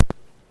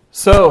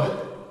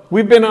So,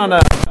 we've been on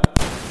a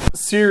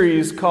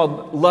series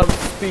called Love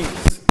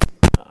Speaks,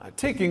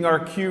 taking our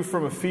cue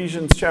from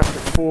Ephesians chapter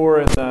 4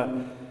 and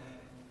the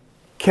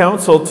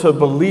counsel to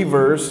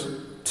believers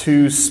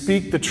to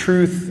speak the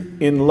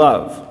truth in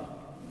love.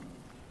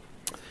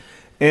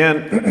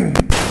 And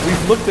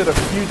we've looked at a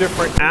few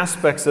different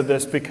aspects of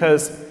this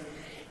because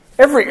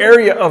every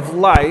area of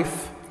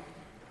life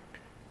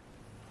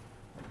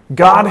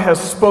God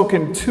has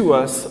spoken to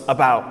us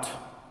about.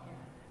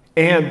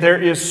 And there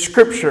is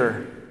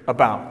scripture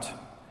about.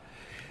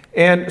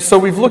 And so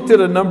we've looked at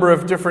a number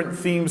of different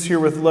themes here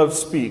with Love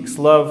Speaks.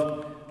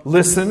 Love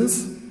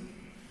listens.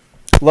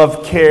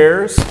 Love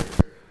cares.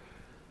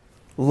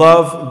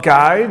 Love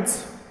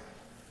guides.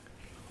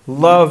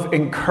 Love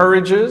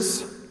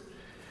encourages.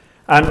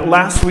 And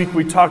last week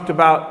we talked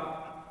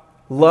about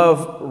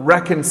love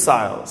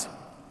reconciles.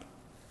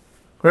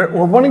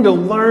 We're wanting to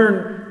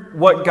learn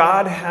what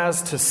God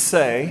has to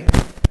say.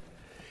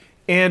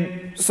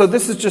 And so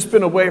this has just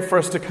been a way for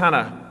us to kind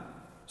of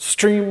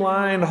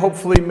streamline,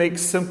 hopefully make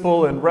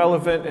simple and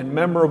relevant and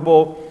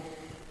memorable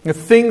the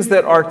things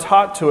that are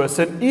taught to us.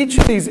 And each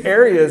of these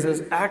areas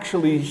is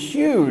actually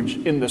huge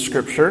in the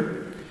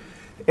Scripture.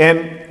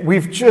 And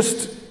we've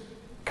just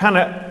kind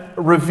of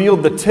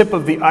revealed the tip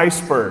of the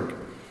iceberg.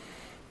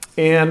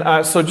 And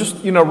so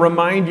just,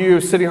 remind you,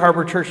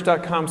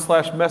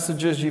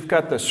 cityharborchurch.com/messages, you've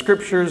got the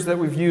scriptures that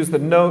we've used, the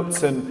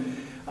notes and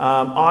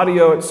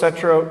audio,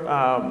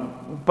 etc.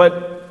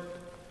 But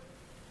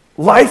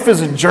life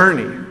is a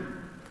journey.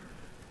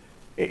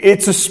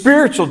 It's a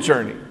spiritual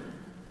journey.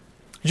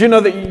 Did you know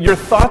that your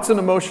thoughts and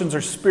emotions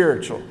are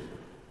spiritual?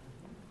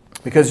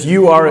 Because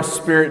you are a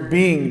spirit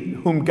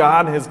being whom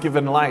God has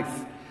given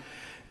life.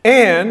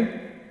 And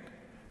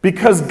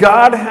because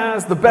God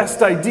has the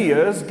best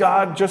ideas,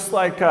 God, just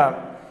like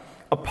a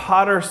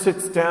potter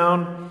sits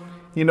down,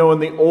 in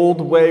the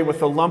old way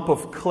with a lump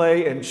of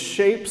clay and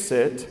shapes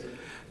it,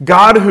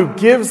 God who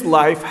gives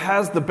life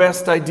has the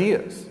best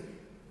ideas.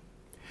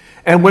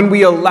 And when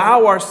we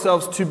allow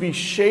ourselves to be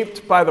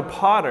shaped by the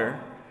potter,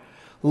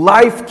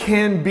 life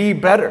can be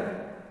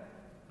better.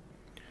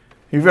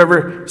 You've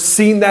ever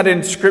seen that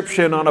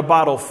inscription on a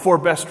bottle, for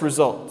best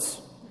results?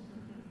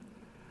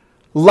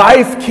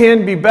 Life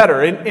can be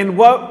better. And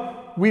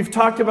what we've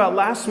talked about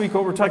last week,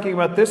 what we're talking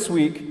about this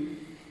week,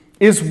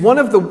 is one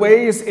of the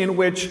ways in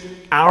which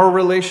our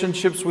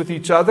relationships with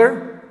each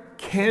other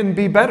can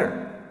be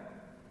better.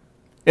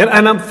 And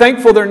I'm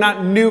thankful they're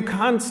not new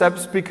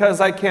concepts,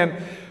 because I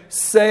can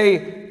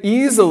say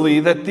easily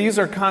that these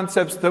are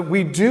concepts that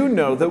we do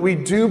know, that we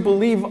do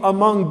believe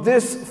among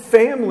this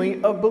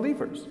family of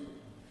believers.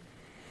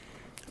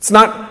 It's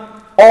not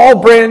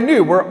all brand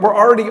new. We're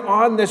already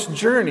on this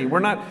journey.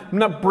 I'm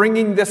not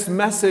bringing this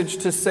message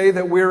to say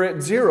that we're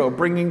at zero,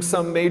 bringing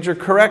some major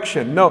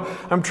correction. No,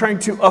 I'm trying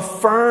to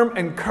affirm,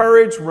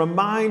 encourage,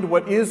 remind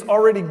what is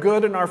already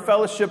good in our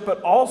fellowship,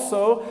 but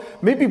also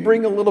maybe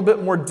bring a little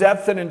bit more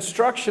depth and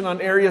instruction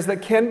on areas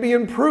that can be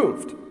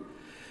improved.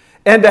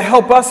 And to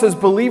help us as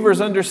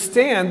believers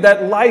understand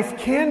that life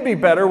can be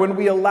better when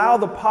we allow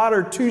the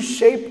potter to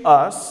shape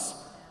us.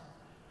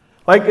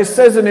 Like it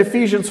says in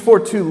Ephesians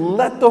 4:2,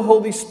 let the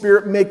Holy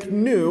Spirit make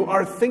new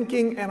our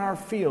thinking and our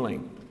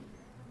feeling.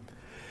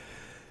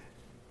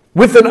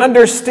 With an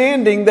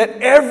understanding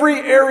that every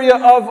area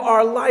of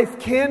our life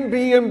can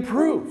be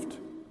improved.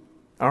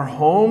 Our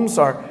homes,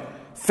 our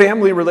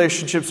family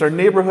relationships, our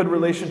neighborhood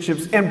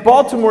relationships, and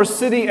Baltimore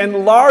City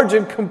and large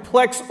and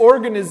complex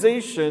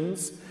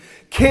organizations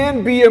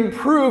can be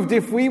improved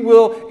if we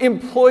will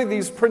employ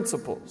these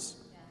principles,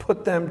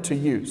 put them to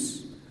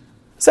use.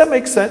 Does that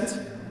make sense?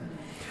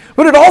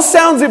 But it all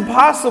sounds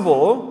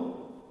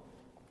impossible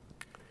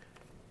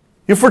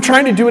if we're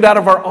trying to do it out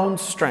of our own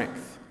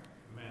strength.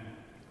 Amen.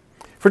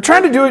 If we're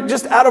trying to do it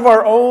just out of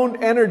our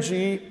own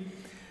energy,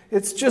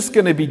 it's just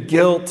going to be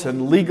guilt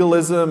and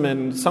legalism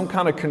and some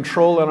kind of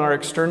control on our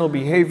external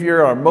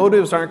behavior. Our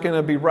motives aren't going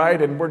to be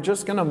right, and we're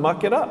just going to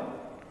muck it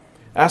up.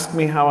 Ask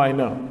me how I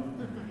know.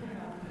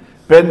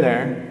 Been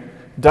there,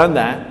 done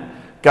that,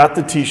 got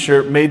the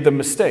t-shirt, made the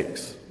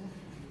mistakes.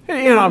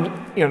 I'm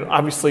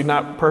obviously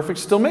not perfect,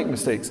 still make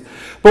mistakes.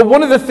 But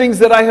one of the things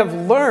that I have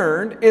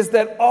learned is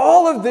that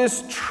all of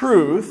this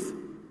truth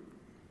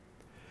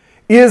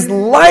is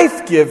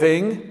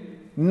life-giving,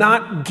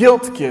 not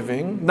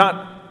guilt-giving,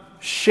 not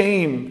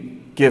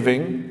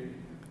shame-giving.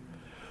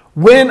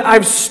 When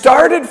I've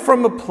started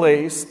from a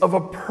place of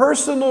a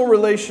personal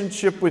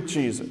relationship with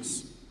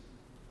Jesus,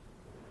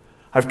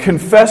 I've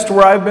confessed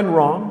where I've been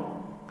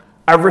wrong.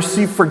 I've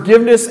received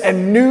forgiveness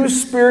and new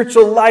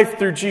spiritual life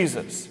through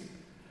Jesus.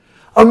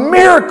 A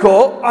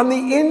miracle on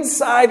the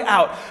inside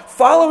out.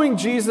 Following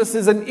Jesus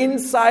is an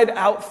inside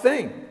out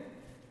thing.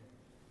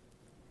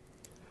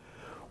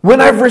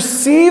 When I've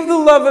received the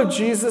love of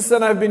Jesus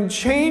and I've been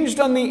changed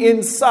on the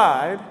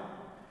inside,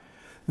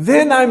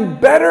 then I'm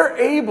better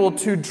able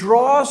to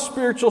draw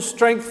spiritual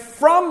strength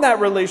from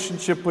that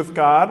relationship with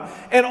God.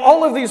 And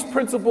all of these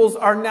principles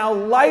are now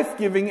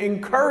life-giving,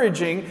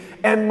 encouraging,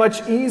 and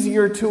much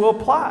easier to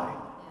apply.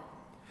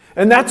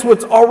 And that's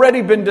what's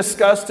already been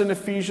discussed in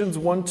Ephesians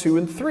 1, 2,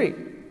 and 3.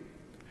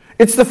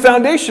 It's the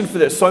foundation for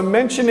this. So I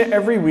mention it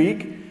every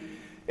week.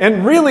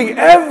 And really,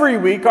 every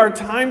week, our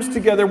times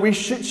together, we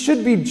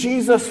should be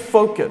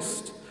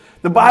Jesus-focused.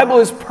 The Bible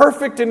is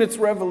perfect in its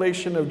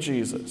revelation of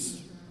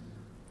Jesus.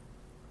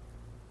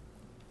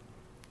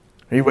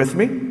 Are you with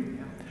me?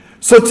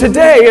 So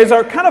today, as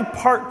our kind of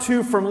part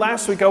 2 from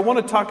last week, I want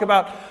to talk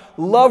about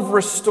love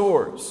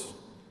restores.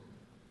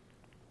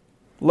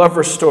 Love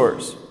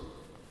restores.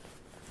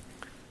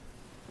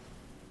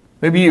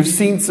 Maybe you've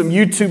seen some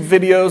YouTube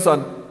videos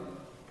on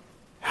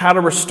how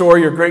to restore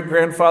your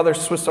great-grandfather's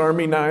Swiss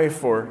Army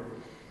knife, or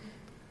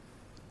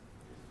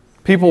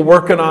people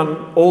working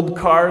on old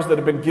cars that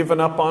have been given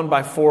up on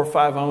by 4 or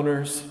 5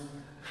 owners.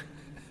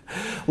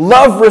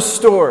 Love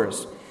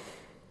restores.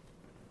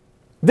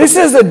 This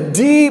is a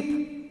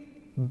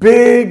deep,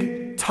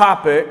 big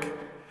topic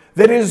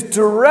that is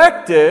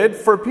directed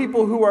for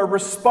people who are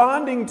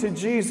responding to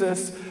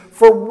Jesus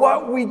for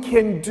what we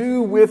can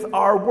do with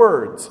our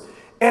words.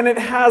 And it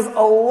has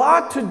a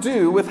lot to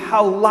do with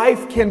how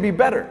life can be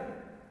better.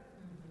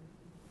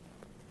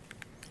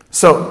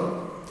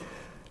 So,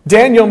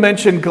 Daniel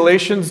mentioned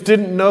Galatians,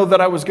 didn't know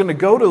that I was going to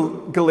go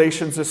to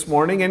Galatians this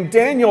morning, and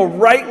Daniel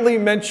rightly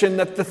mentioned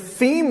that the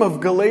theme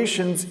of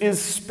Galatians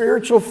is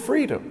spiritual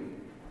freedom.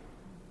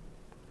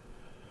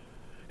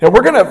 Now,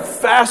 we're going to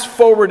fast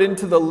forward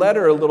into the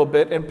letter a little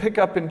bit and pick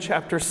up in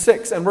chapter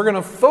 6, and we're going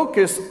to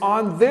focus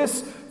on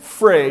this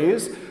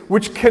phrase,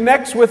 which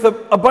connects with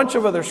a bunch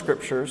of other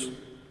scriptures.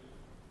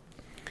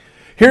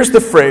 Here's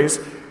the phrase,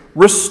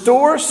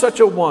 restore such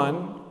a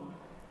one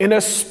in a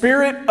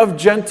spirit of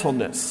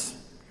gentleness.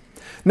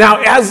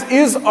 Now, as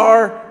is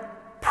our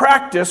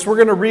practice, we're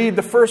going to read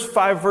the first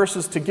 5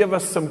 verses to give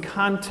us some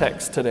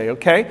context today,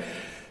 okay?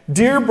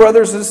 Dear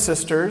brothers and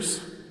sisters,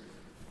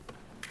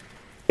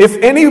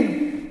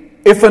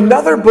 if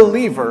another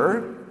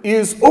believer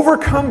is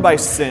overcome by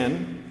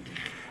sin,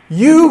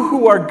 you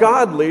who are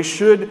godly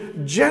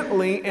should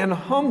gently and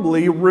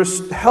humbly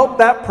help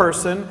that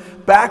person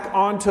back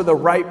onto the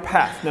right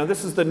path. Now,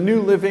 this is the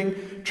New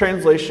Living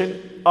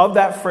Translation of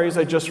that phrase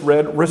I just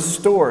read,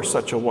 restore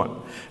such a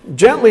one.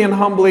 Gently and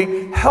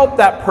humbly help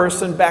that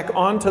person back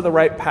onto the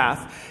right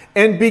path,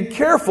 and be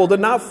careful to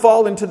not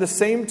fall into the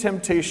same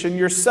temptation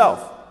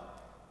yourself.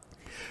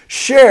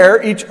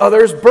 Share each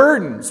other's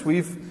burdens.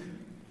 We've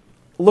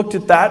looked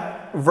at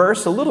that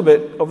verse a little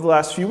bit over the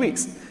last few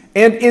weeks.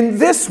 And in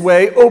this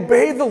way,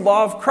 obey the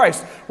law of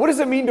Christ. What does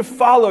it mean to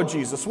follow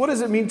Jesus? What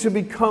does it mean to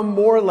become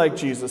more like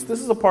Jesus? This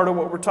is a part of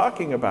what we're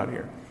talking about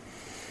here.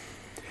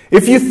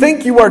 If you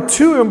think you are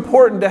too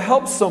important to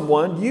help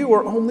someone, you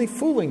are only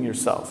fooling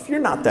yourself. You're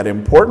not that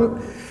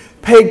important.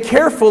 Pay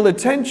careful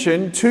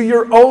attention to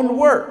your own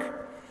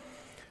work,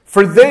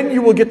 for then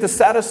you will get the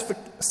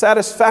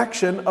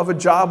satisfaction of a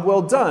job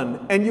well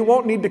done, and you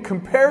won't need to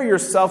compare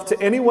yourself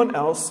to anyone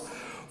else,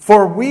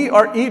 for we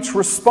are each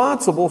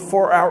responsible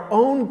for our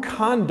own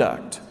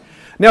conduct.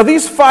 Now,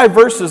 these 5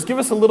 verses give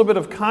us a little bit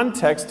of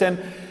context and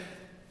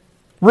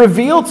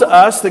reveal to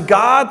us that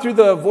God, through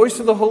the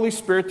voice of the Holy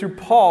Spirit, through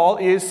Paul,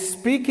 is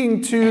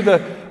speaking to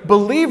the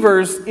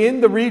believers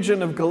in the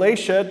region of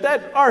Galatia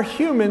that are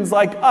humans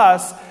like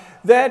us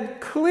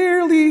that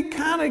clearly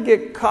kind of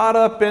get caught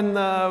up in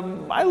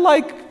the, I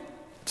like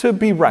to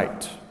be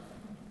right.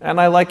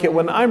 And I like it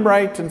when I'm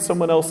right and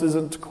someone else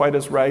isn't quite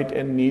as right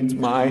and needs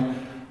my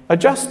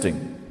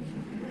adjusting.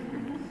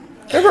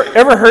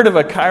 Ever heard of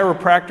a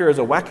chiropractor as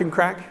a whack and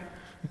crack?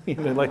 You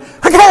know, like,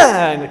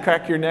 and you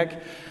crack your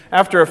neck.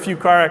 After a few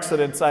car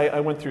accidents, I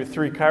went through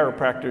 3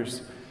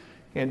 chiropractors.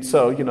 And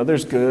so, you know,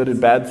 there's good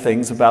and bad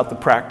things about the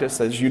practice.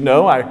 As you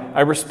know,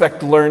 I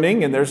respect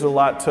learning, and there's a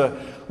lot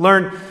to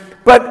learn.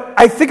 But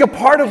I think a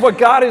part of what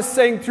God is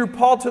saying through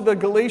Paul to the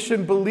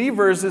Galatian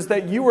believers is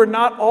that you are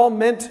not all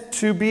meant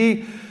to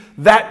be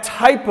that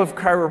type of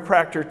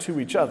chiropractor to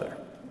each other.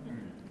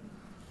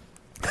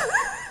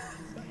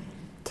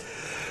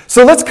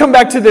 So let's come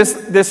back to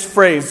this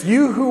phrase.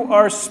 You who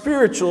are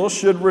spiritual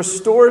should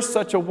restore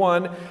such a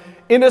one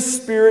in a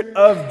spirit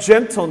of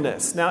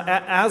gentleness. Now,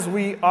 as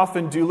we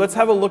often do, let's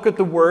have a look at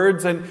the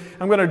words, and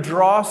I'm going to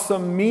draw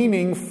some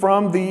meaning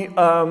from the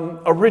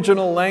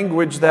original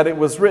language that it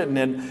was written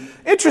in.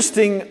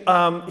 Interesting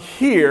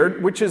here,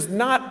 which is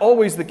not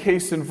always the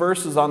case in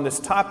verses on this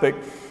topic,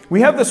 we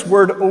have this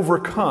word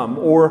overcome,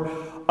 or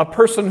a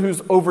person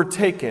who's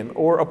overtaken,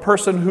 or a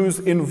person who's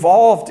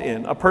involved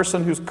in, a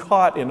person who's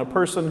caught in, a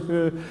person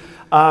who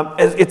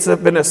it's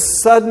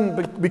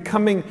been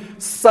becoming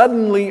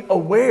suddenly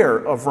aware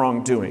of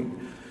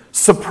wrongdoing,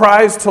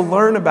 surprised to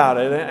learn about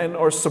it,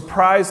 or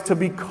surprised to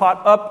be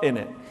caught up in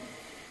it.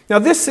 Now,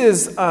 this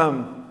is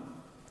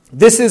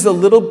a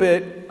little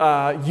bit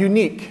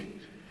unique.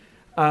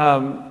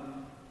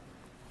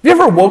 Have you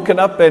ever woken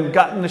up and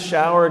got in the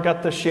shower,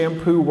 got the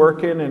shampoo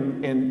working,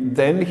 and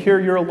then hear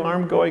your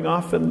alarm going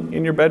off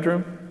in your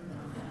bedroom?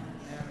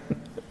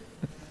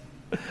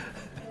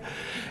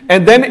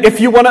 And then if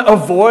you want to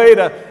avoid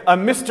a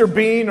Mr.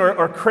 Bean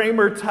or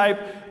Kramer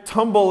type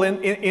tumble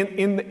in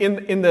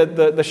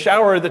the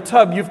shower or the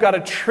tub, you've got to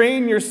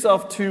train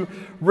yourself to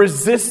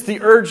resist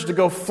the urge to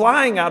go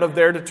flying out of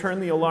there to turn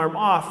the alarm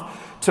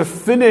off, to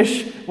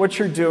finish what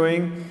you're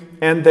doing,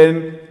 and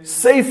then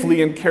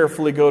safely and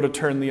carefully go to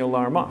turn the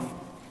alarm off.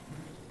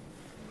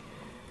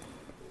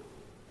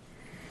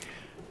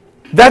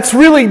 That's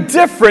really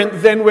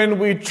different than when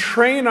we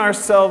train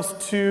ourselves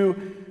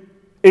to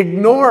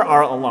ignore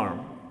our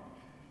alarm.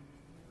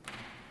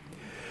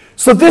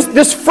 So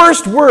this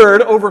first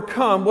word,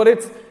 overcome, what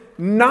it's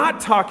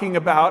not talking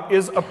about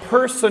is a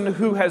person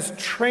who has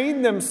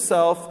trained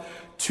themselves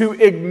to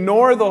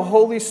ignore the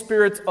Holy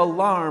Spirit's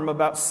alarm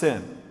about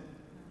sin.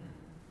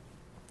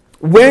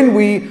 When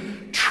we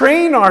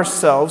train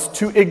ourselves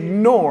to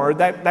ignore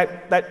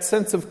that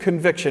sense of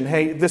conviction,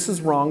 hey, this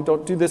is wrong,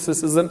 don't do this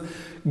isn't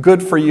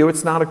good for you,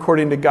 it's not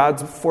according to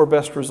God's four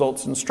best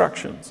results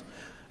instructions.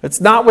 It's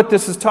not what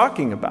this is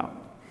talking about.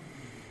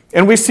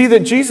 And we see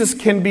that Jesus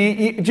can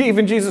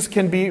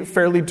be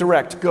fairly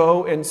direct.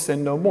 Go and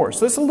sin no more.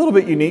 So this is a little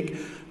bit unique.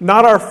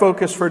 Not our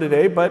focus for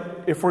today,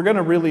 but if we're going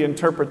to really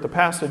interpret the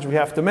passage, we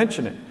have to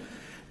mention it.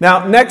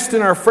 Now, next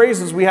in our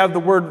phrases, we have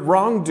the word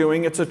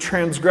wrongdoing. It's a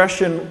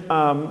transgression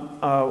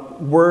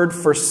word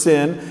for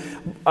sin.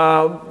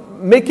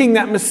 Making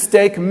that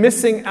mistake,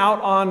 missing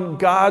out on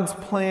God's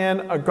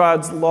plan or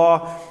God's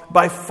law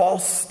by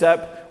false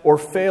step or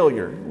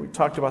failure. We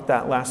talked about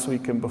that last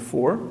week and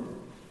before.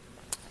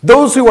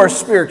 Those who are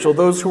spiritual,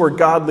 those who are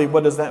godly,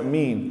 what does that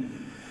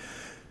mean?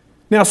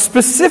 Now,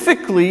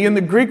 specifically in the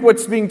Greek,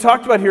 what's being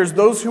talked about here is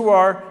those who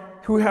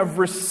have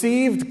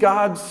received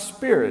God's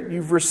Spirit.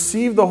 You've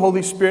received the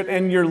Holy Spirit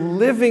and you're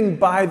living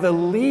by the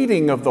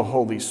leading of the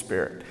Holy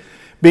Spirit.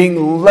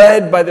 Being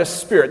led by the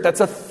Spirit. That's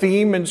a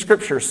theme in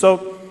Scripture.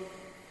 So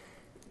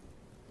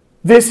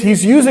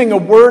he's using a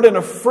word and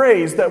a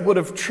phrase that would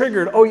have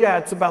triggered, oh yeah,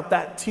 it's about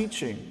that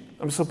teaching.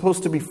 I'm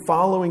supposed to be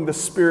following the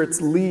Spirit's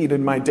lead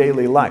in my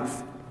daily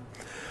life.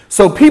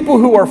 So people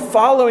who are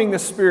following the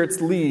Spirit's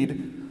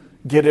lead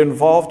get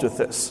involved with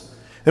this.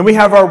 Then we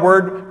have our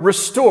word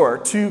restore,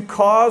 to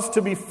cause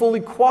to be fully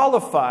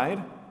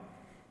qualified,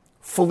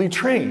 fully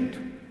trained.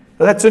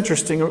 Now that's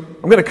interesting.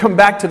 I'm going to come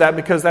back to that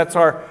because that's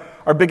our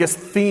biggest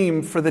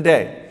theme for the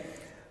day.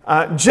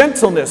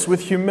 Gentleness with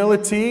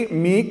humility,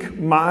 meek,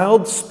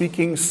 mild,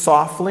 speaking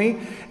softly.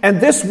 And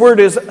this word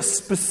is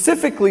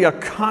specifically a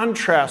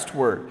contrast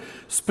word.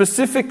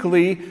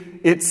 Specifically,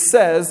 it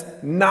says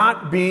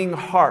not being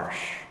harsh.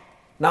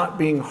 Not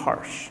being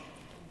harsh.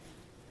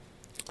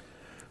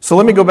 So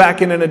let me go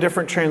back in a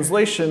different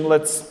translation.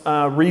 Let's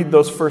read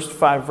those first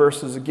 5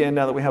 verses again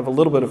now that we have a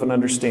little bit of an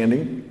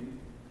understanding.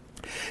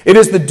 It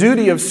is the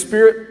duty of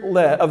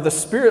the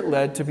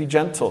Spirit-led to be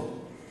gentle.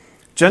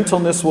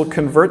 Gentleness will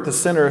convert the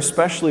sinner,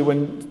 especially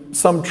when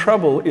some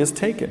trouble is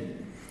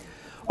taken.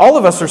 All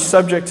of us are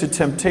subject to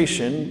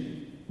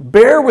temptation.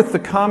 Bear with the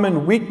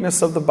common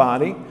weakness of the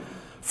body,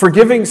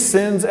 forgiving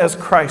sins as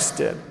Christ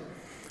did.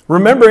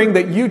 Remembering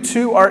that you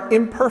too are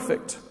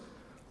imperfect.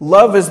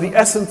 Love is the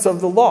essence of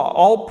the law.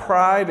 All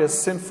pride is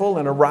sinful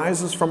and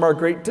arises from our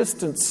great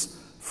distance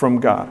from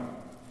God.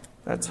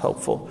 That's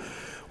helpful.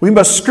 We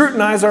must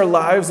scrutinize our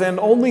lives and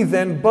only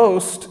then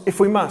boast if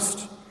we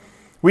must.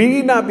 We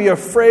need not be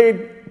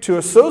afraid to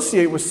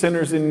associate with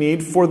sinners in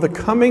need, for the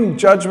coming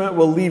judgment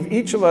will leave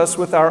each of us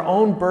with our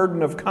own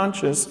burden of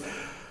conscience.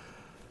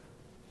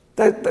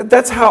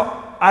 That's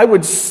how I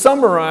would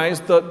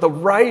summarize the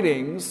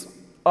writings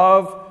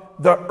of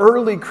the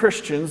early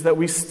Christians that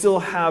we still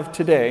have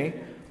today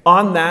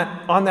on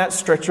that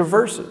stretch of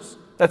verses.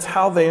 That's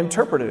how they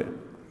interpreted it.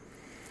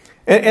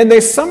 And they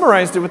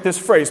summarized it with this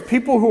phrase: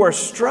 people who are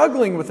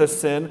struggling with a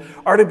sin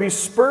are to be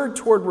spurred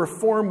toward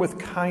reform with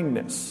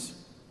kindness.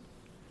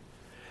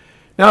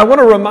 Now, I want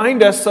to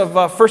remind us of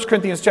 1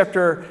 Corinthians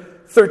chapter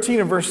 13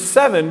 and verse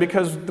 7,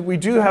 because we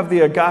do have the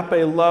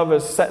agape love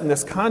as set in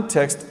this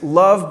context.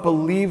 Love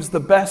believes the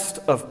best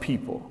of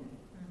people.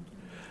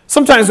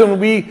 Sometimes when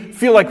we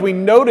feel like we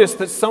notice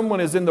that someone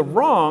is in the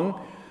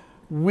wrong,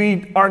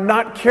 we are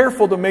not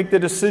careful to make the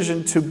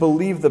decision to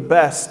believe the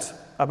best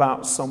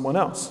about someone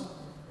else.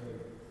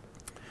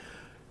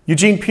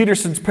 Eugene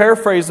Peterson's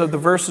paraphrase of the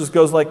verses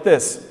goes like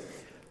this: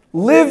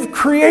 live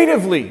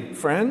creatively,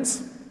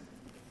 friends.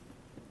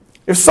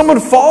 If someone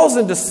falls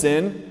into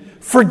sin,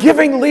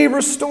 forgivingly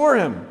restore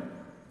him,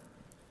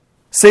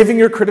 saving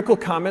your critical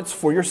comments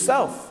for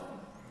yourself.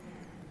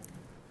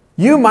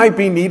 You might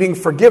be needing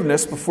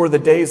forgiveness before the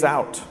day's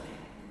out.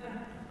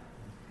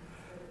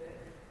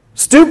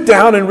 Stoop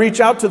down and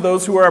reach out to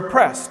those who are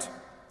oppressed.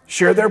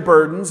 Share their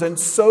burdens and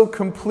so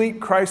complete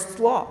Christ's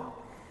law.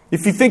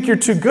 If you think you're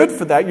too good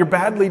for that, you're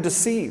badly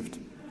deceived.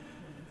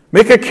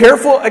 Make a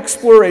careful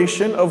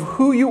exploration of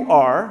who you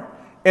are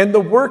and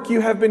the work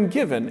you have been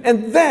given,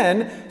 and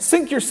then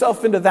sink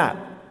yourself into that.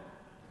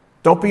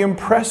 Don't be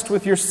impressed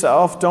with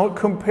yourself. Don't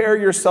compare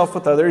yourself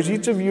with others.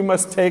 Each of you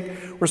must take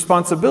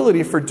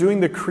responsibility for doing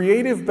the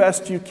creative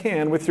best you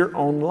can with your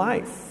own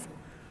life.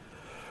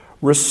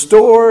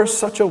 Restore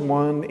such a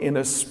one in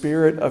a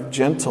spirit of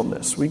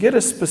gentleness. We get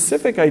a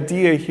specific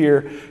idea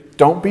here.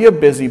 Don't be a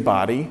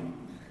busybody.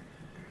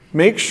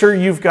 make sure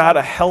you've got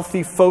a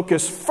healthy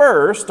focus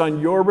first on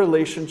your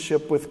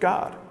relationship with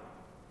God.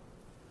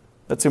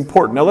 That's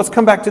important. Now let's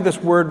come back to this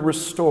word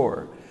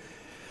restore.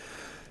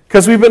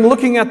 Because we've been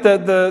looking at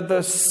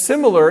the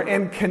similar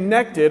and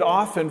connected,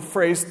 often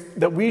phrase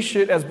that we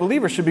should, as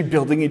believers, should be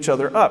building each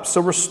other up.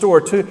 So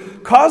restore, to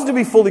cause to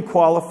be fully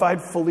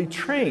qualified, fully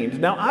trained.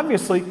 Now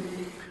obviously,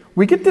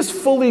 we get this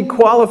fully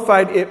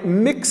qualified, it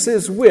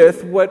mixes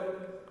with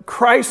what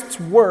Christ's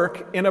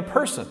work in a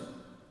person.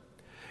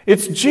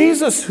 It's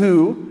Jesus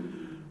who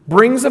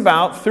brings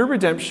about, through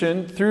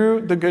redemption,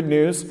 through the good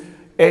news,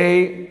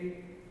 a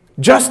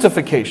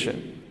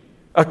justification,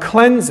 a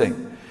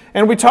cleansing.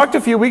 And we talked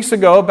a few weeks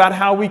ago about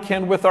how we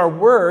can, with our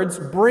words,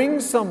 bring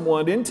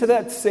someone into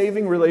that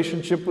saving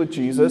relationship with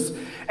Jesus.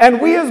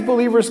 And we as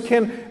believers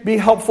can be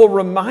helpful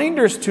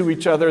reminders to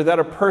each other that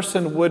a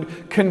person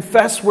would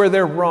confess where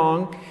they're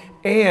wrong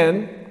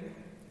and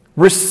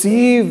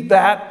receive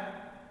that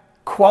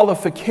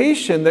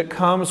qualification that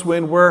comes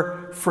when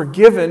we're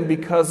forgiven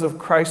because of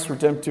Christ's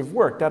redemptive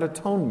work, that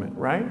atonement,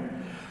 right?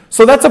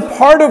 So that's a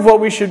part of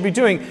what we should be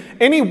doing.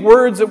 Any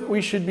words that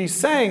we should be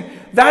saying,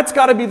 that's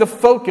got to be the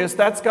focus,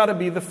 that's got to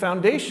be the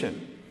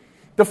foundation.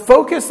 The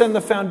focus and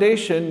the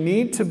foundation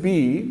need to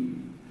be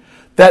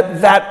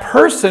that that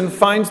person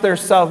finds their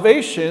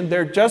salvation,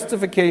 their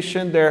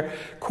justification, their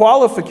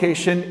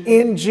qualification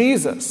in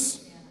Jesus.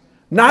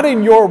 Not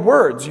in your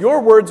words. Your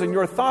words and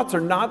your thoughts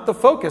are not the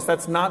focus.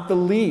 That's not the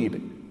lead.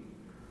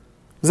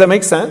 Does that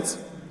make sense?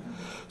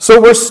 So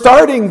we're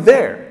starting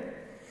there.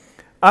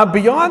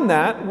 Beyond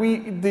that,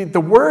 the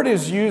word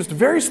is used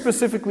very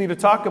specifically to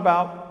talk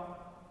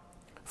about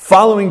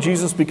following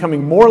Jesus,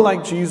 becoming more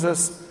like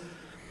Jesus.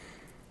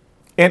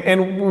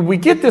 And we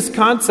get this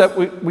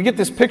concept, we get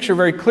this picture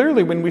very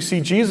clearly when we see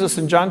Jesus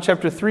in John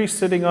chapter 3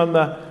 sitting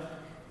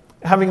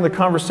having the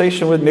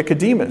conversation with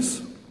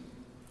Nicodemus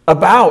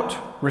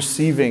about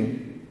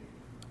receiving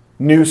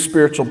new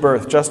spiritual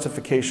birth,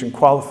 justification,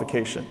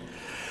 qualification.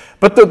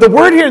 But the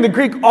word here in the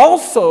Greek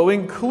also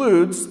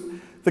includes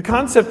the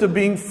concept of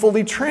being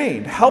fully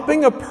trained,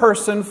 helping a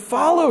person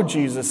follow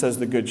Jesus as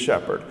the Good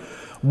Shepherd,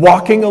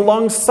 walking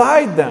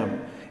alongside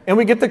them. And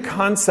we get the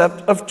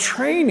concept of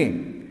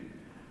training.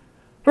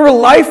 Remember,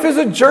 life is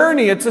a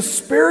journey. It's a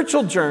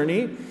spiritual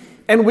journey.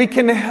 And we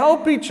can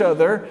help each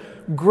other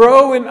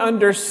grow in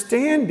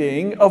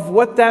understanding of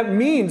what that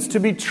means to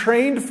be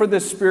trained for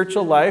this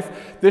spiritual life,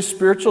 this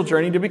spiritual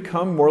journey to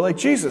become more like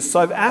Jesus.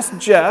 So I've asked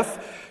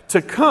Jeff to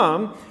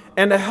come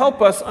and to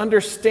help us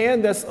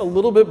understand this a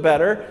little bit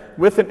better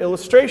with an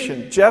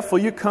illustration. Jeff, will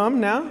you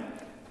come now?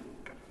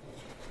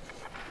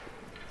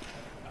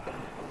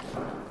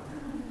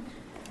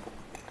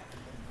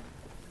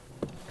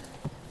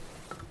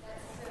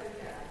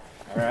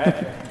 All right.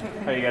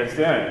 How you guys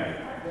doing?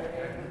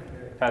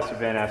 Pastor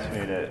Ben asked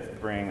me to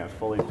bring a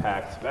fully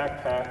packed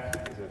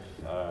backpack as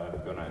if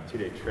going on a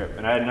 2-day trip,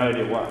 and I had no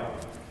idea why,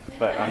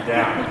 but I'm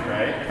down,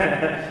 right?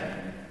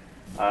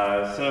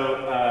 I'm just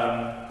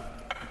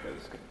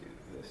going to do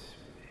this.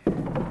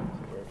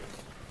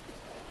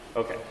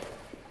 Okay.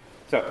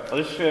 So I'm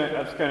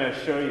just going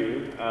to show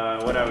you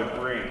what I would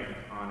bring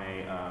on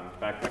a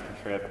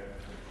backpacking trip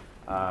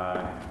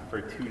for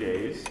 2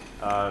 days.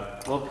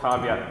 Little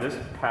caveat, this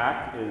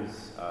pack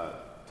is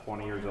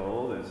 20 years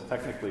old and it's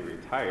technically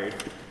retired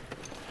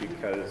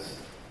because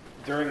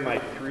during my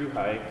through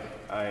hike,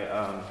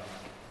 I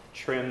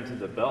trimmed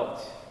the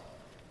belt.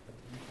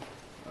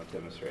 I'll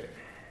demonstrate.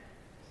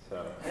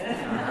 So,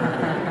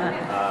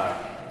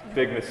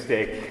 big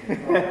mistake.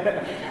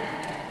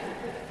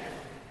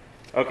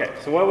 Okay,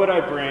 so what would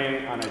I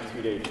bring on a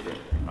 2-day trip?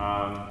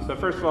 So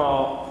first of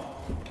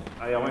all,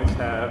 I always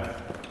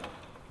have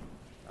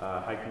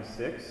hiking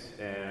sticks,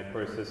 and of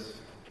course this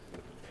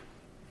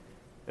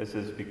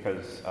is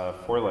because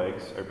 4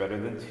 legs are better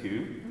than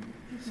 2,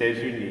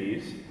 saves your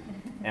knees,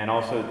 and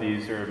also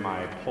these are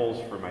my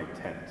poles for my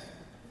tent.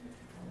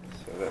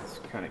 So that's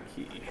kind of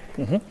key.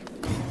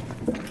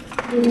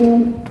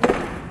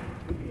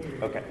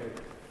 Okay,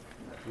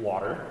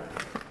 water.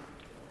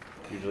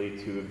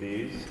 Usually 2 of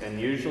these, and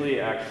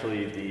usually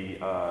actually the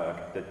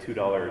 $2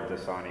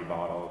 Dasani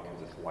bottle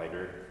because it's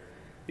lighter.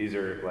 These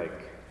are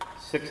like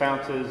 6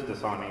 ounces.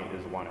 Dasani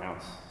is 1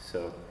 ounce,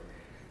 so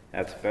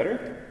that's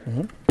better.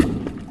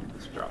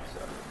 Let's drop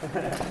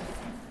stuff.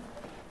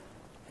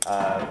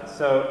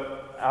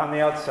 So on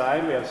the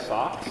outside we have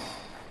socks,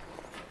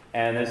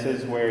 and this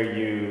is where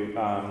you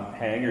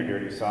hang your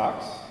dirty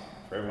socks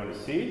for everyone to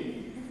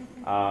see.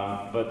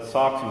 But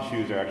socks and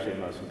shoes are actually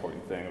the most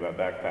important thing about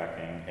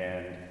backpacking,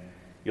 and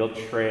you'll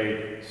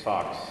trade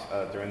socks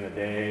during the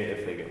day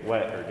if they get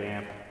wet or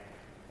damp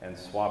and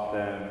swap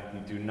them.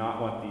 You do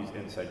not want these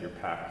inside your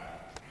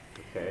pack,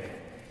 okay?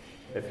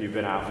 If you've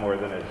been out more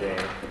than a day.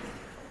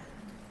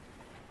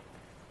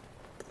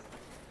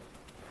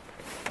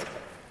 Okay,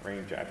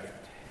 rain jacket.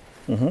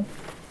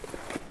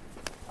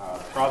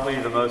 Probably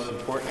the most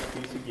important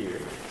piece of gear,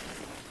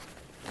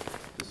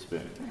 the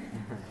spoon.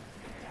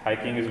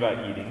 Hiking is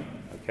about eating,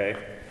 okay?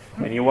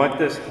 And you want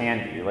this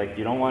handy, like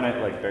you don't want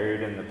it like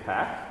buried in the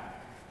pack.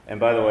 And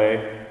by the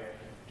way,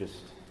 just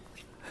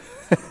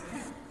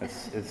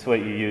It's what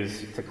you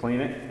use to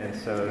clean it, and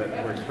so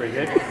that works pretty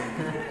good.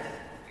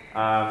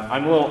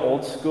 I'm a little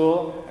old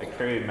school. I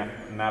carry a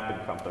map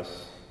and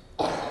compass.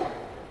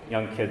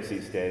 Young kids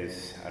these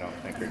days, I don't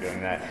think they're doing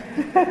that.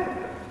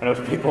 I don't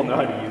know if people know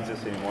how to use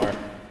this anymore,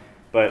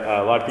 but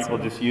a lot of people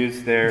just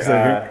use their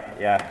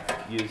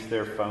use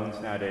their phones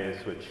nowadays,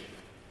 which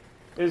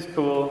is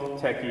cool,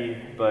 techie,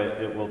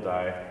 but it will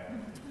die.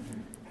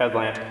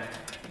 Headlamp.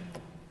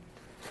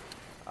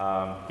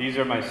 These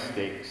are my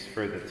stakes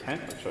for the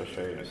tent, which I'll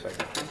show you in a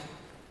second.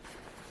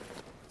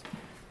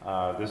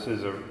 This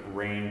is a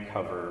rain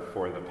cover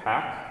for the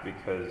pack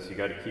because you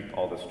got to keep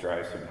all this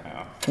dry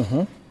somehow.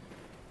 Mm-hmm.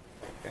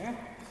 Okay,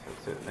 so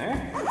it's in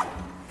there.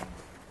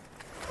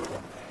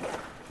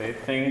 Okay,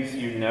 things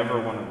you never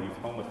want to leave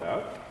home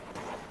without.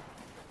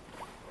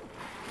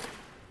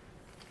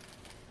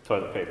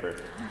 Toilet paper.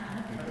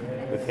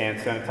 With hand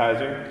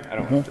sanitizer. I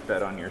don't want to put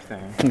that on your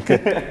thing.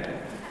 Okay.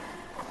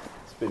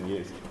 It's been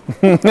used.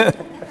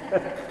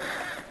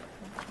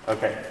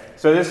 Okay,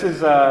 so this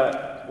is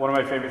one of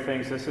my favorite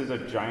things. This is a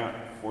giant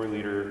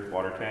 4-liter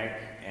water tank,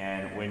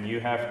 and when you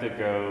have to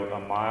go a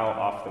mile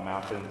off the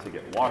mountain to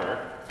get water,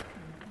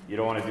 you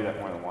don't want to do that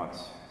more than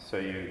once. So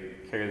you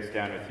carry this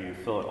down with you,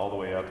 fill it all the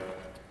way up,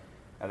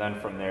 and then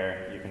from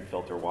there you can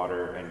filter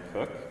water and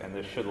cook, and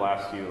this should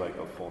last you like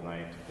a full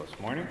night plus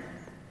morning.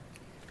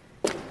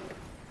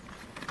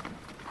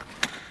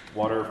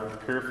 Water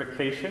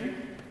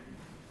purification.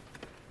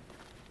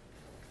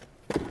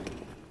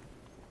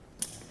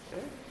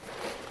 Okay.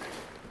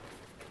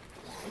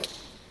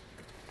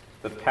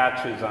 The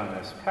patches on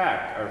this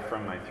pack are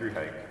from my thru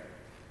hike.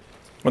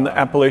 On the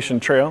Appalachian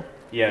Trail?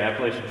 Yeah,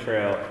 Appalachian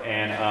Trail,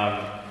 and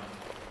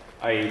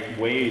I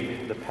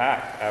weighed the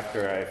pack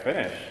after I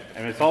finished,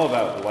 and it's all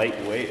about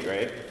lightweight,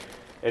 right?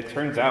 It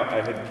turns out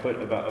I had put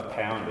about a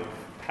pound of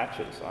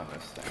patches on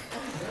this thing,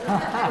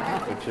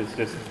 which is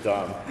just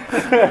dumb,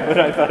 but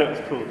I thought it was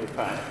cool at the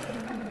time.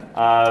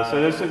 So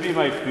this would be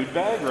my food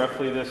bag,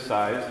 roughly this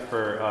size,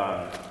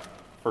 for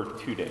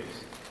 2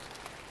 days.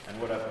 And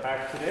what I've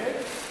packed today.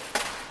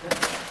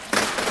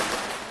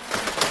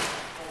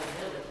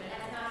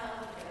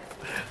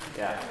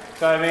 Yeah.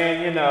 So I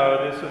mean,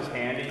 this was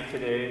handy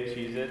today,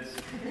 Cheez-Its.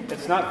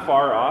 It's not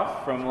far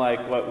off from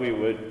like what we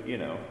would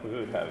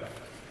have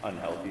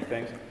unhealthy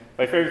things.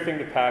 My favorite thing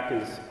to pack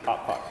is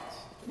Hot Pockets.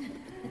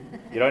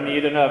 You don't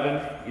need an oven,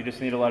 you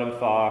just need to let them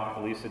thaw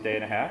at least a day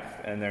and a half,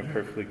 and they're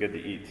perfectly good to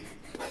eat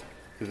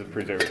because of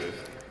preservatives.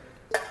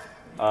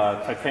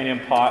 Titanium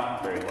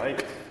pot, very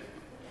light.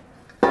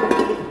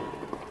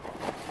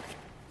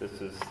 This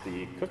is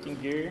the cooking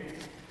gear.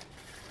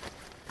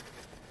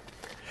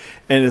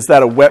 And is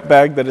that a wet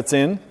bag that it's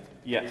in?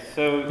 Yes,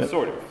 so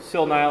sort of.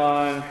 Sil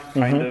nylon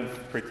kind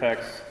of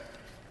protects.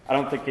 I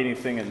don't think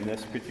anything in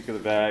this particular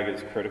bag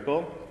is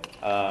critical.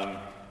 I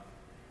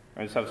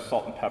just have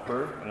salt and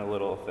pepper and a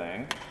little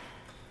thing.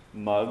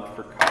 Mug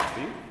for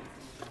coffee.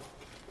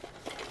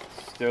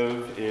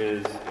 Stove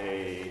is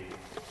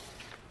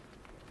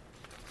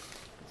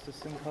what's this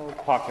thing called?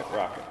 Pocket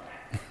rocket.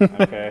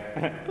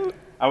 Okay.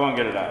 I won't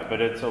get it out, but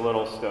it's a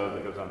little stove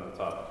that goes on the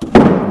top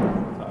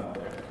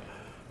there.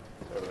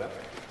 Over that.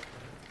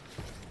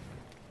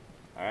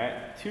 All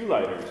right, 2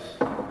 lighters,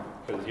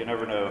 because you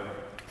never know.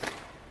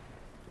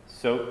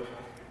 Soap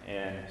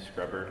and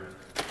scrubber.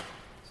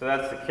 So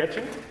that's the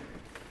kitchen.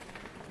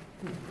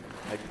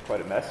 Making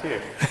quite a mess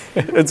here.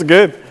 It's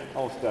good.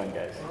 Almost done,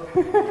 guys.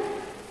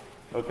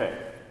 Okay,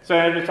 so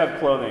I just have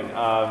clothing.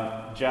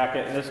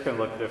 Jacket, and this can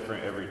look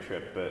different every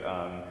trip, but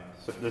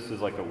so this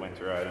is like a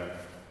winter item.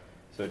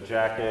 So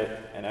jacket,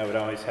 and I would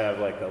always have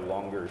like a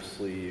longer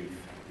sleeve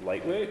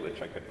lightweight,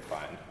 which I couldn't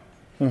find.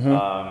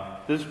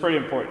 This is pretty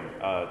important.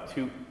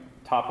 2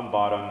 top and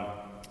bottom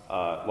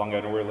long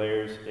underwear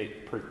layers.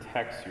 It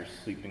protects your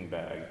sleeping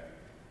bag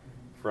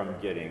from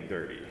getting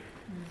dirty.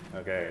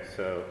 Okay,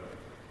 so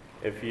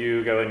if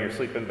you go in your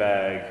sleeping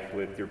bag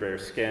with your bare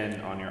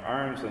skin on your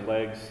arms and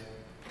legs,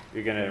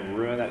 you're gonna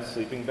ruin that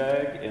sleeping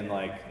bag in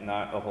like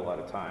not a whole lot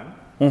of time.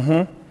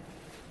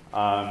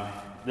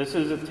 This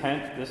is a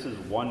tent. This is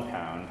 1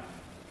 pound.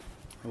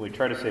 And we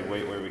try to save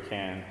weight where we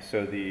can.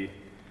 So the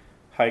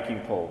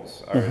hiking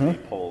poles are the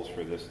poles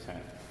for this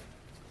tent.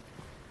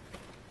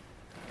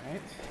 All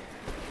right.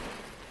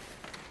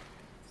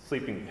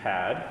 Sleeping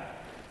pad.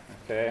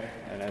 Okay,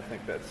 and I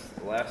think that's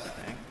the last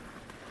thing.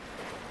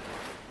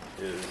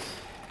 Is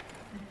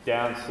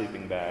down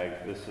sleeping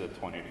bag. This is a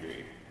 20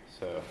 degree.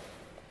 So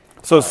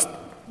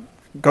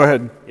go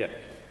ahead. Yeah.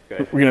 Go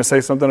ahead. We're going to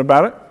say something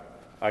about it?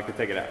 I could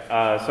take it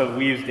out. So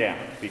we use down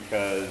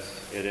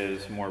because it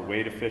is more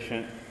weight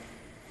efficient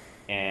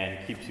and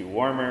keeps you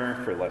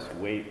warmer for less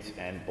weight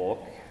and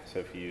bulk. So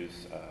if you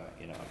use,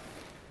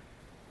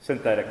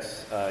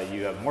 synthetics,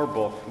 you have more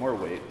bulk, more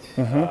weight,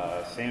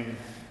 same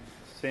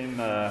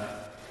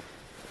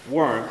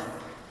warmth,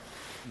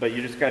 but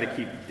you just got to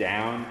keep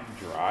down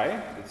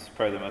dry. It's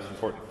probably the most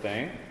important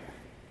thing.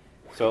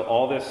 So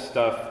all this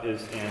stuff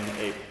is in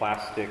a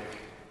plastic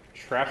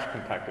trash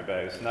compactor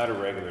bag. It's not a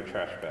regular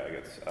trash bag.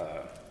 It's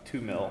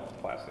 2 mil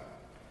plastic.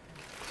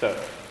 So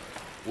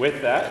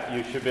with that,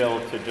 you should be able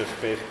to just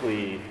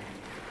basically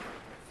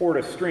ford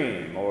a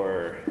stream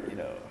or,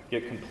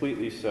 get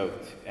completely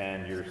soaked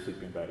and your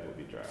sleeping bag will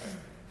be dry.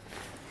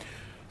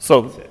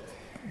 So,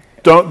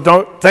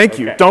 thank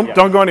you. Don't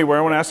go anywhere.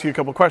 I want to ask you a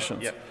couple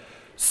questions. Yep.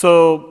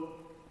 So,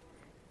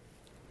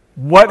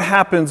 what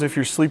happens if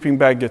your sleeping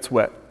bag gets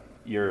wet?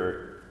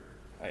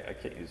 I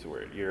can't use the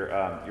word.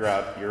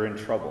 You're in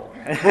trouble.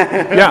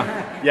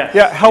 Yeah. Yes.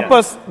 Yeah. Help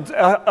us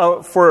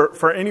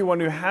for anyone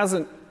who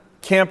hasn't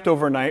camped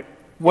overnight.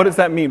 What does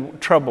that mean?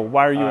 Trouble.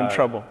 Why are you in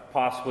trouble?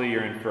 Possibly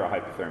you're in for a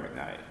hypothermic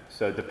night.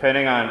 So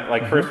depending on,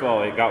 first of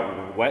all, it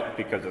got wet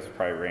because it's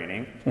probably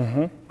raining,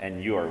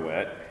 and you are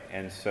wet.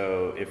 And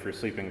so if your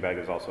sleeping bag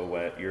is also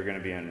wet, you're going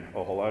to be in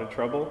a whole lot of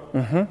trouble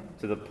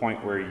to the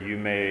point where you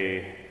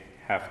may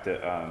have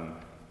to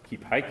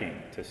keep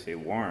hiking to stay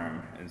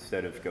warm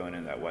instead of going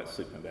in that wet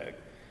sleeping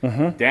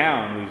bag.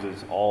 Down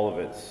loses all of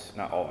its,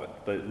 not all of it,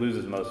 but it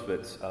loses most of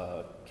its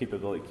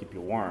capability to keep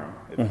you warm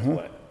if it's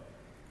wet.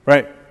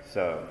 Right.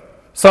 So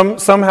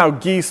somehow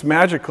geese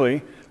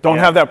magically don't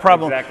have that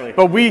problem. Exactly.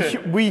 But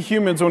we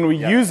humans, when we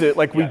use it,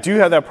 we do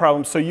have that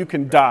problem. So you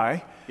can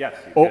die. Yes,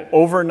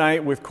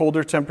 overnight with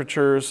colder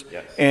temperatures,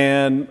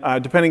 and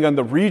depending on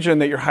the region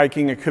that you're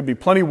hiking, it could be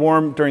plenty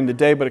warm during the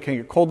day, but it can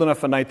get cold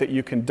enough at night that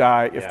you can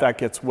die if that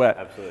gets wet.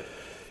 Absolutely.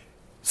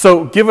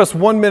 So give us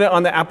 1 minute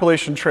on the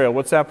Appalachian Trail.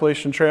 What's the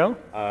Appalachian Trail?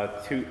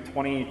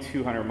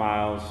 2,200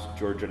 miles,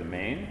 Georgia to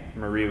Maine.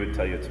 Marie would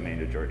tell you it's Maine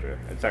to Georgia.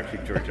 It's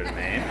actually Georgia to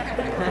Maine.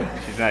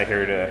 She's not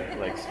here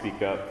to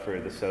speak up for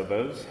the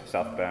Sobos,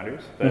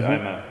 southbounders, but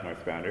I'm a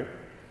northbounder.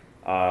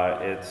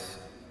 It's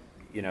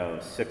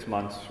 6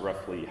 months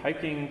roughly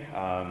hiking.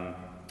 I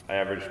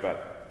averaged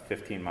about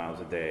 15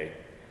 miles a day.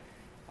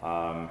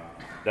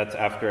 That's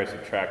after I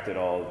subtracted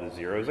all the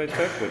zeros I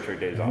took, which are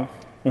days off.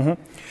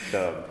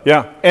 So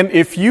yeah, and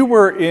if you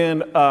were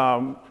in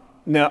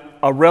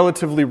a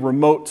relatively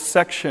remote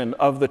section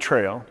of the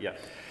trail,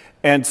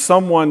 and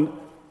someone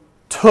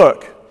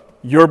took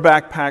your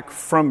backpack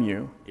from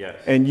you,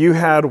 and you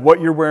had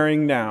what you're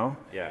wearing now,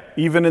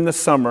 even in the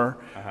summer,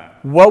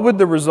 what would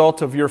the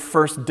result of your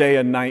first day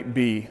and night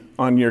be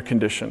on your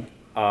condition?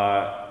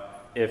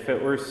 If it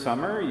were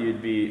summer,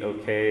 you'd be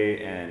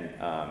okay and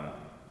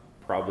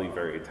probably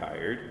very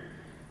tired.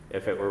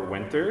 If it were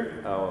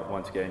winter,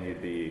 once again,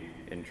 you'd be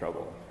in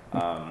trouble,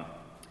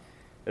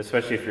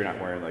 especially if you're not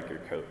wearing your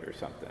coat or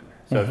something.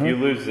 So if you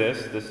lose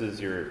this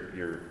is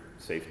your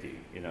safety.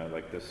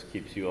 This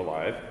keeps you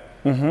alive.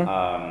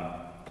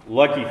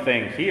 Lucky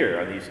thing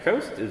here on the East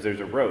Coast is there's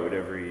a road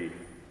every.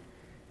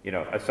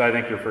 So I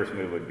think your first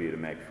move would be to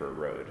make for a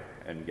road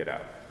and get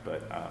out.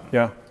 But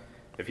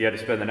if you had to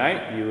spend the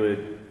night, you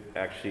would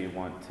actually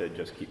want to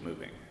just keep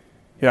moving.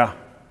 Yeah.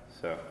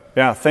 So.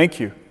 Yeah. Thank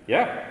you.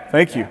 Yeah.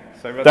 Thank you.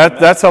 Sorry about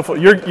That's helpful.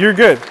 You're good.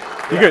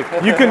 You're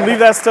good. You can leave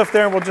that stuff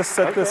there, and we'll just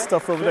set this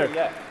stuff over there.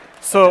 Yeah.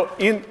 So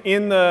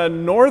in the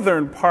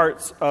northern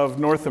parts of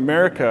North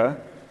America,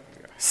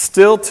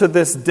 still to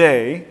this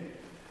day,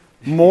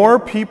 more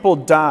people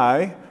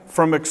die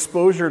from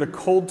exposure to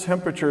cold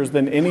temperatures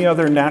than any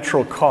other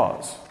natural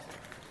cause.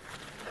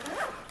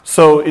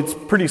 So it's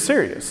pretty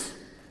serious.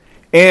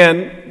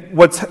 And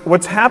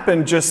what's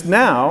happened just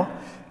now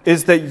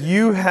is that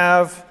you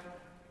have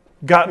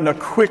gotten a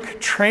quick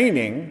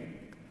training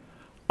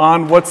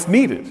on what's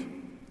needed.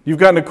 You've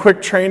gotten a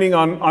quick training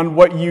on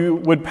what you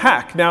would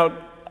pack. Now,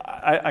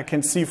 I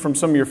can see from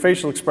some of your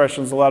facial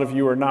expressions, a lot of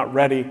you are not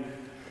ready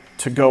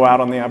to go out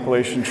on the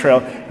Appalachian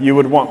Trail. You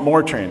would want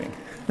more training.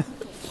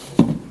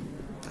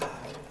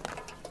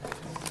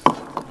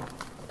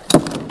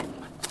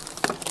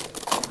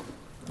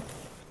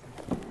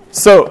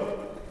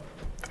 So,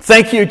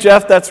 thank you,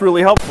 Jeff. That's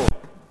really helpful.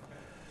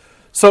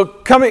 So,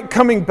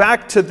 coming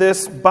back to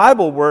this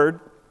Bible word,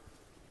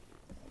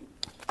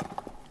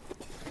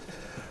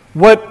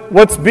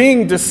 what's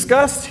being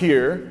discussed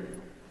here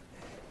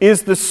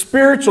is the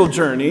spiritual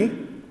journey,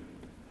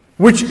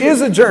 which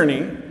is a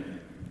journey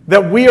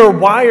that we are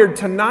wired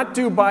to not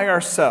do by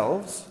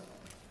ourselves.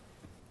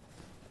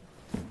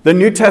 The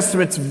New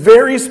Testament's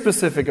very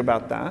specific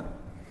about that.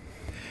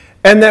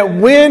 And that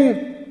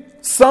when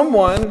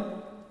someone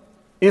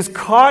is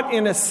caught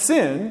in a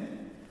sin,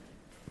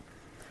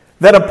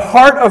 that a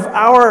part of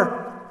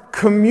our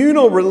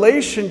communal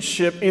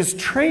relationship is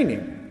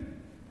training,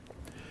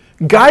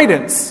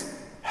 guidance,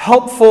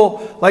 helpful,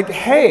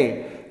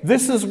 hey,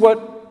 this is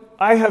what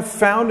I have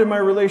found in my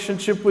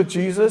relationship with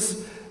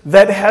Jesus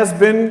that has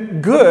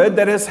been good,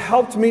 that has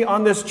helped me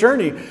on this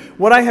journey.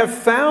 What I have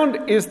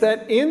found is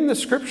that in the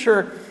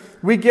Scripture,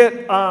 we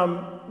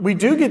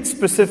do get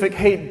specific,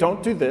 hey,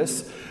 don't do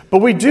this, but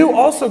we do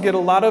also get a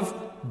lot of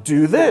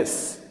do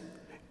this.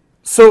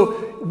 So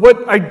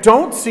what I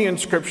don't see in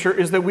Scripture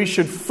is that we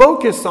should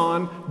focus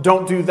on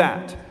don't do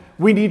that.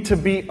 We need to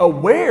be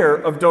aware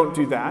of don't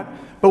do that,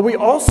 but we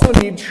also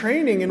need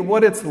training in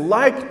what it's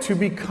like to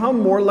become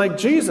more like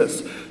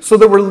Jesus, so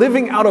that we're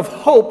living out of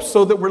hope,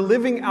 so that we're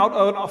living out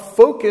of a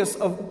focus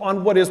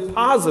on what is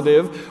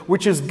positive,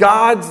 which is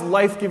God's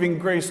life-giving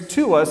grace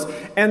to us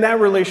and that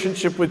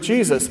relationship with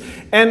Jesus.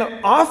 And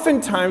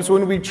oftentimes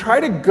when we try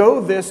to go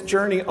this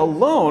journey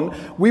alone,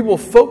 we will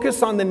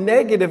focus on the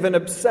negative and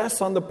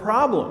obsess on the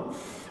problem.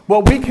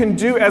 What we can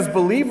do as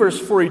believers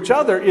for each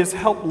other is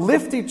help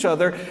lift each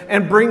other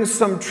and bring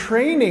some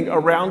training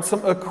around,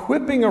 some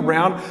equipping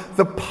around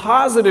the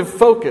positive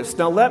focus.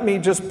 Now let me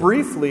just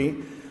briefly,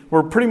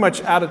 we're pretty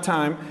much out of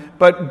time,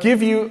 but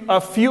give you a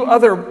few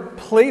other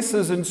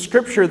places in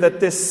Scripture that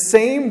this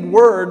same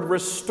word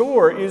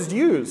restore is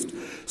used.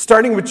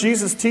 Starting with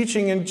Jesus'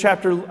 teaching in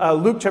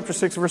Luke chapter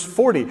 6, verse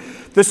 40.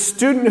 The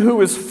student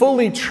who is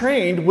fully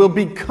trained will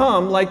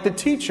become like the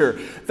teacher.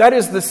 That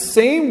is the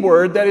same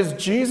word that is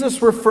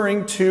Jesus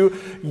referring to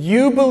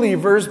you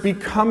believers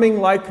becoming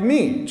like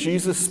me.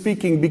 Jesus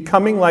speaking,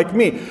 becoming like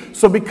me.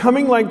 So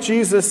becoming like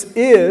Jesus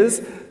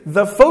is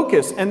the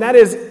focus. And that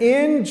is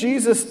in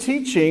Jesus'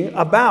 teaching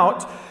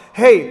about,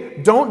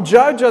 hey, don't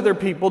judge other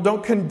people,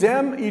 don't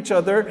condemn each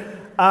other,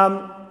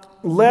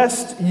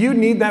 lest you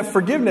need that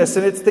forgiveness.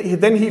 And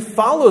then he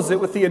follows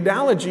it with the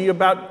analogy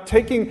about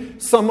taking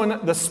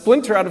the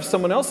splinter out of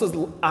someone else's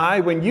eye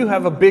when you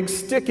have a big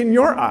stick in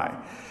your eye.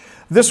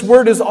 This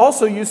word is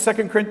also used,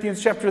 2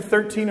 Corinthians chapter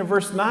 13 and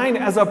verse 9,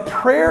 as a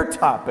prayer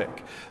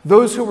topic.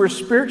 Those who were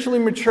spiritually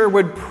mature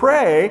would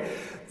pray.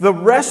 The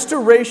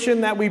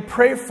restoration that we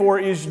pray for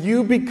is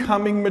you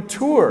becoming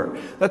mature.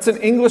 That's an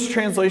English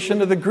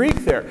translation of the Greek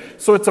there.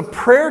 So it's a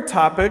prayer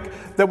topic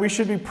that we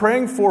should be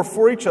praying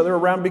for each other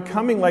around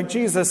becoming like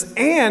Jesus.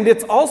 And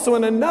it's also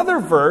in another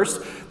verse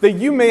that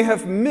you may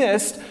have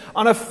missed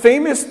on a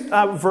famous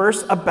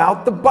verse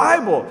about the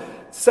Bible.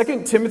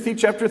 2 Timothy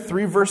chapter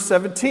 3, verse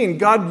 17.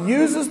 God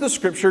uses the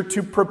Scripture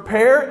to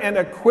prepare and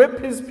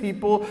equip His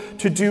people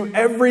to do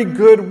every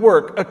good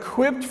work.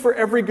 Equipped for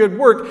every good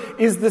work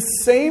is the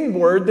same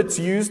word that's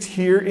used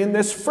here in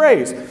this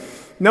phrase.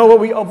 Now,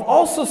 what we have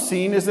also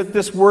seen is that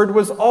this word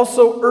was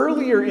also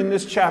earlier in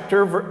this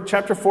chapter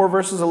 4,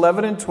 verses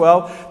 11 and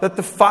 12, that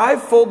the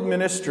fivefold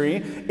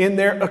ministry in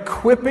there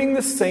equipping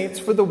the saints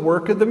for the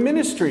work of the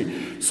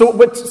ministry. So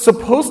what's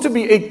supposed to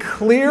be a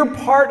clear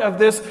part of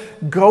this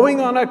going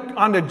on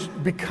a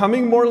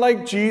becoming more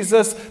like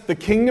Jesus, the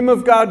kingdom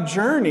of God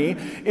journey,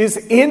 is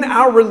in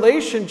our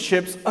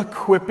relationships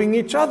equipping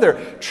each other,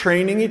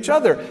 training each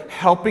other,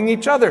 helping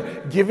each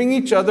other, giving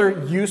each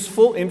other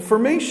useful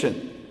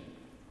information.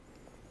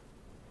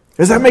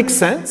 Does that make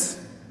sense?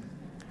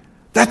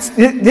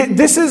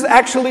 This is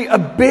actually a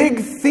big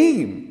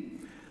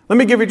theme. Let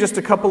me give you just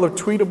a couple of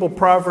tweetable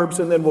proverbs,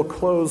 and then we'll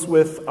close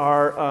with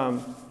our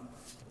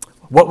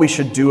what we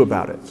should do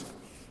about it.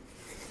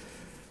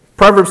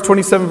 Proverbs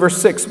 27, verse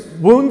 6.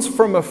 Wounds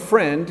from a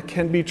friend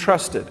can be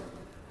trusted.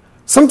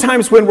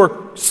 Sometimes when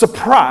we're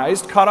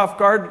surprised, caught off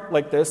guard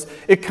like this,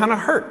 it kind of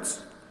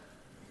hurts.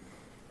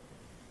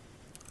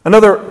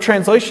 Another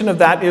translation of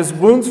that is,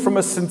 wounds from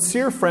a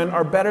sincere friend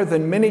are better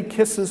than many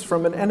kisses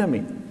from an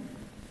enemy.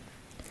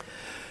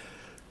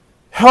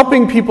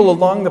 Helping people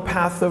along the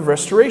path of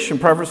restoration.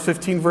 Proverbs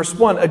 15, verse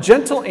 1. A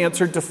gentle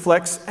answer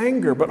deflects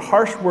anger, but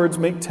harsh words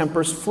make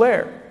tempers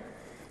flare.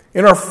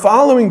 In our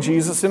following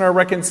Jesus, in our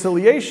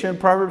reconciliation,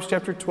 Proverbs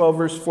chapter 12,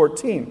 verse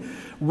 14.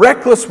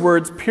 Reckless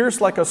words pierce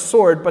like a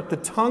sword, but the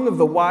tongue of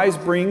the wise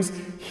brings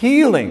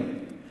healing.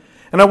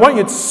 And I want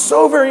you, it's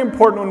so very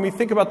important when we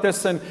think about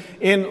this, and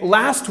in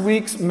last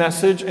week's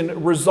message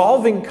and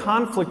resolving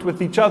conflict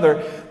with each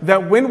other,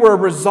 that when we're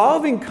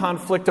resolving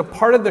conflict, a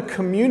part of the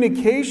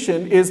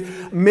communication is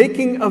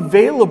making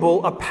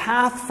available a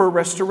path for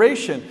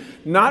restoration.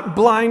 Not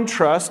blind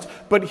trust,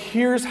 but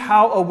here's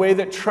how a way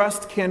that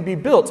trust can be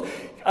built.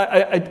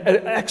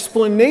 An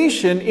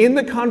explanation in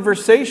the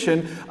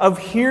conversation of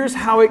here's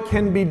how it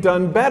can be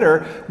done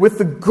better, with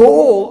the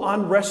goal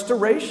on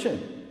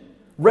restoration.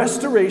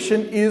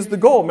 Restoration is the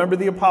goal. Remember,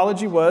 the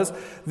apology was,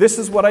 this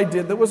is what I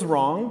did that was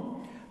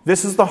wrong.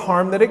 This is the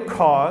harm that it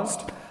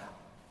caused.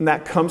 And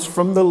that comes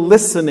from the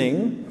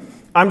listening.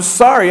 I'm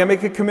sorry, I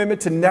make a commitment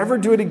to never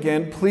do it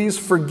again. Please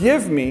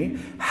forgive me.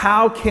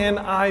 How can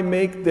I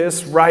make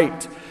this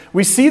right?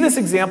 We see this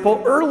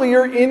example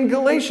earlier in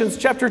Galatians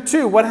chapter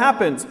 2. What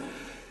happens?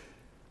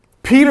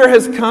 Peter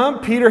has come.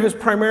 Peter has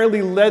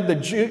primarily led the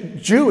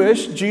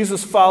Jewish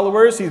Jesus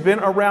followers. He's been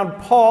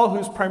around Paul,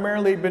 who's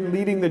primarily been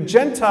leading the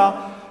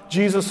Gentile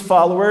Jesus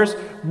followers.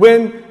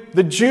 When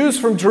the Jews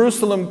from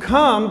Jerusalem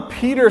come,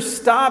 Peter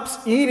stops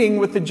eating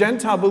with the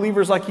Gentile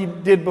believers like he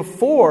did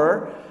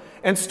before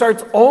and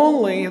starts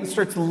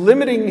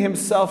limiting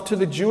himself to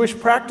the Jewish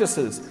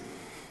practices.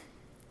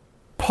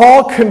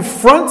 Paul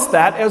confronts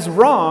that as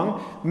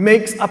wrong,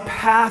 makes a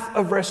path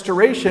of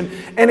restoration,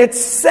 and it's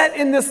set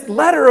in this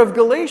letter of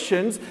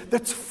Galatians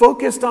that's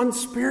focused on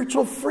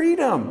spiritual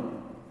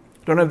freedom.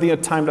 I don't have the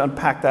time to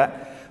unpack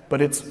that,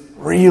 but it's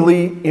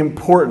really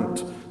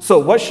important. So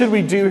what should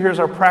we do? Here's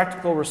our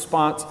practical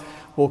response.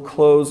 We'll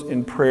close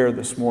in prayer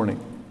this morning.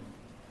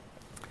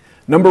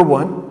 Number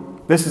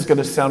one, this is going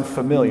to sound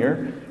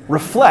familiar.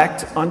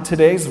 Reflect on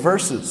today's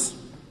verses.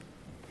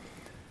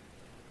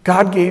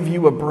 God gave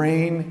you a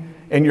brain,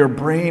 and your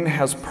brain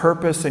has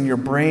purpose, and your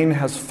brain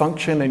has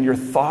function, and your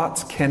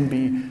thoughts can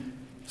be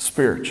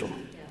spiritual.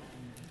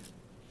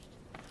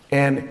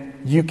 And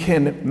you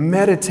can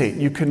meditate,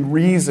 you can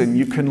reason,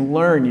 you can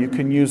learn, you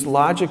can use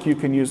logic, you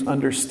can use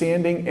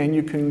understanding, and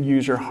you can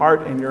use your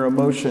heart and your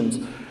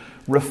emotions.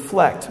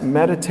 Reflect,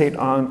 meditate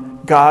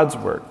on God's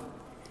word.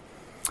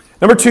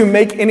 Number 2,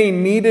 make any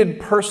needed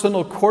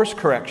personal course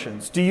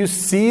corrections. Do you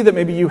see that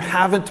maybe you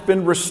haven't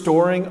been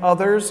restoring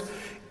others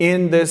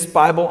in this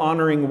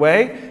Bible-honoring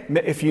way?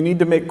 If you need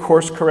to make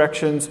course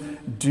corrections,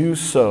 do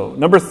so.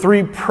 Number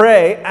 3,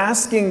 pray,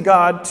 asking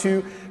God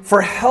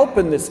for help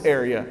in this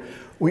area.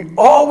 We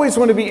always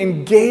want to be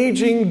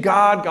engaging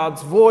God,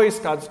 God's voice,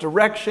 God's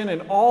direction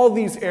in all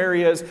these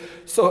areas.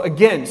 So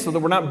that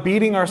we're not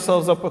beating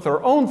ourselves up with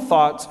our own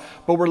thoughts,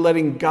 but we're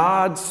letting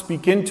God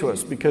speak into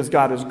us, because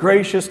God is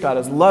gracious, God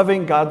is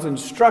loving, God's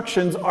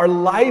instructions are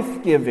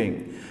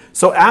life-giving.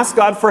 So ask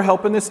God for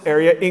help in this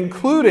area,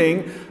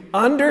 including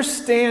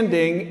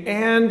understanding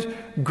and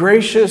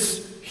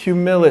gracious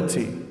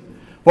humility.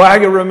 Well, I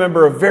can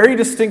remember a very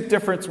distinct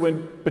difference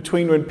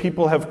between when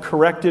people have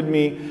corrected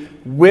me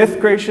with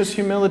gracious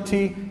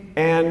humility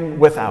and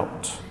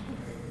without.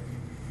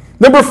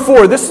 Number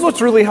 4, this is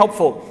what's really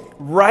helpful.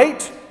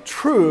 Right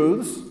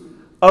truths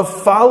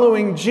of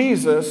following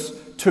Jesus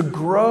to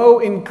grow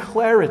in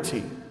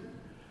clarity.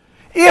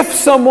 If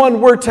someone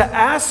were to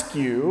ask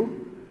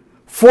you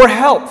for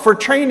help, for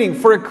training,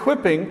 for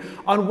equipping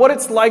on what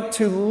it's like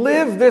to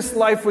live this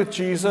life with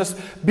Jesus,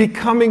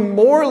 becoming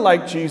more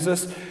like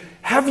Jesus,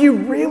 have you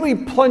really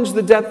plunged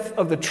the depth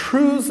of the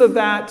truths of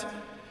that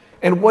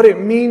and what it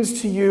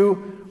means to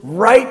you?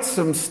 Write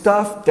some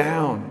stuff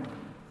down.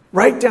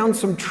 Write down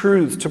some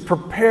truths to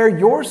prepare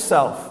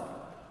yourself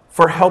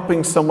for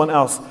helping someone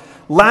else.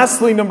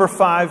 Lastly, number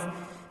 5,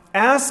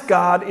 ask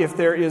God if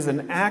there is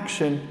an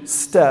action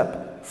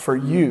step for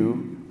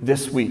you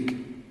this week.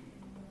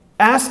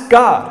 Ask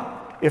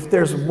God if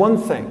there's one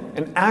thing,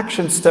 an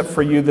action step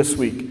for you this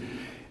week.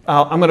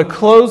 I'm going to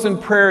close in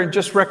prayer and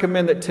just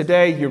recommend that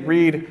today you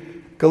read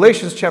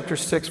Galatians chapter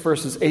 6,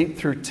 verses 8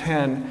 through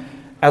 10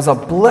 as a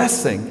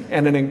blessing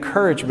and an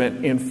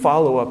encouragement in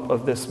follow-up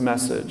of this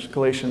message.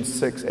 Galatians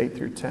 6, 8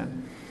 through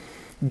 10.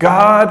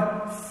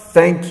 God,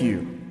 thank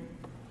you.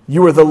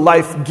 You are the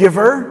life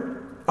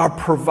giver, our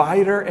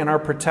provider, and our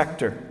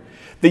protector.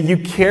 That you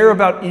care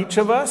about each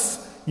of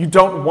us. You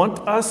don't want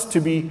us to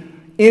be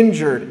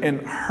injured and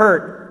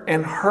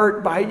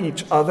hurt by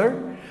each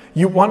other.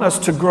 You want us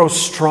to grow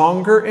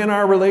stronger in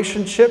our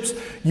relationships.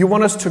 You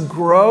want us to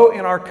grow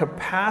in our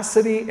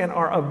capacity and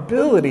our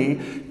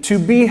ability to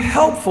be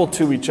helpful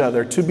to each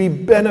other, to be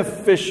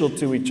beneficial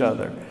to each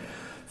other.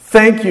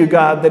 Thank you,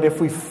 God, that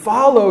if we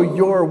follow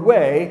your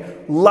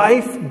way,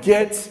 life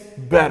gets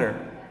better.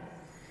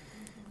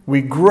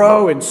 We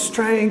grow in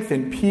strength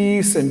and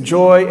peace and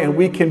joy, and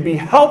we can be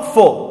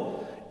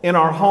helpful in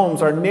our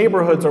homes, our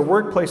neighborhoods, our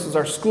workplaces,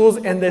 our schools,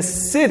 and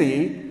this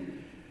city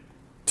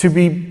to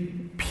be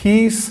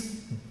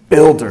peace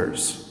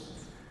builders.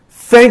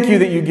 Thank you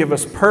that you give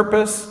us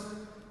purpose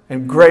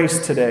and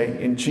grace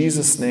today. In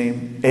Jesus'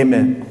 name,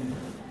 amen.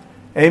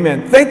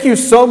 Amen. Thank you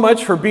so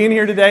much for being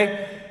here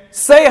today.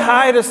 Say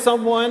hi to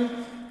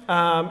someone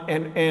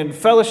and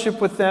fellowship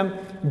with them.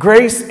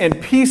 Grace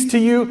and peace to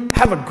you.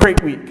 Have a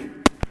great week.